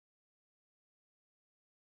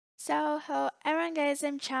So, hello everyone guys,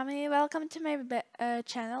 I'm Chami. Welcome to my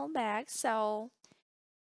channel back. So,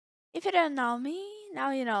 if you don't know me,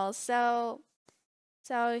 now you know. So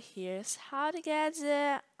here's how to get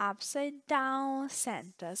the upside down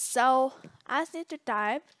Santa. So, I just need to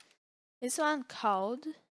type this one code,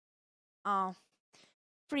 um,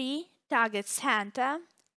 free target Santa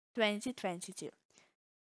 2022.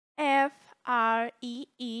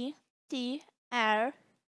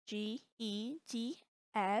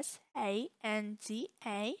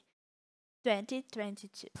 FREETRGETSANTA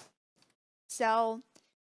 2022. So,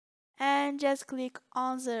 and just click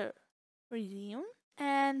on the redeem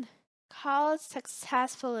and call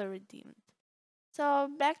successfully redeemed. So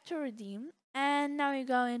back to redeem, and now you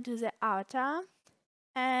go into the avatar,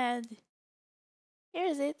 and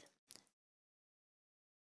here's it.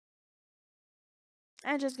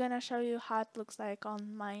 I'm just gonna show you how it looks like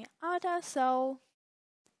on my avatar. So,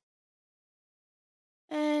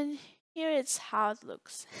 and here it's how it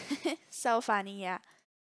looks. So funny, yeah.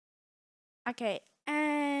 Okay,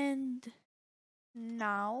 and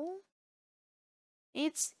now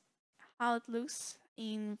it's how it looks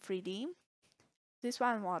in 3D. This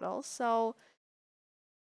one model. So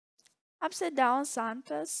upside down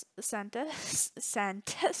Santa's,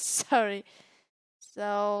 sorry.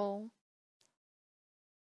 So,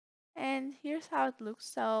 and here's how it looks.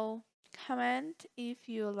 So, comment if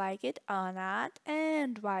you like it or not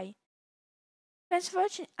and why. Thanks for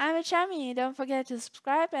watching. I'm Chami. Don't forget to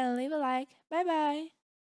subscribe and leave a like. Bye bye.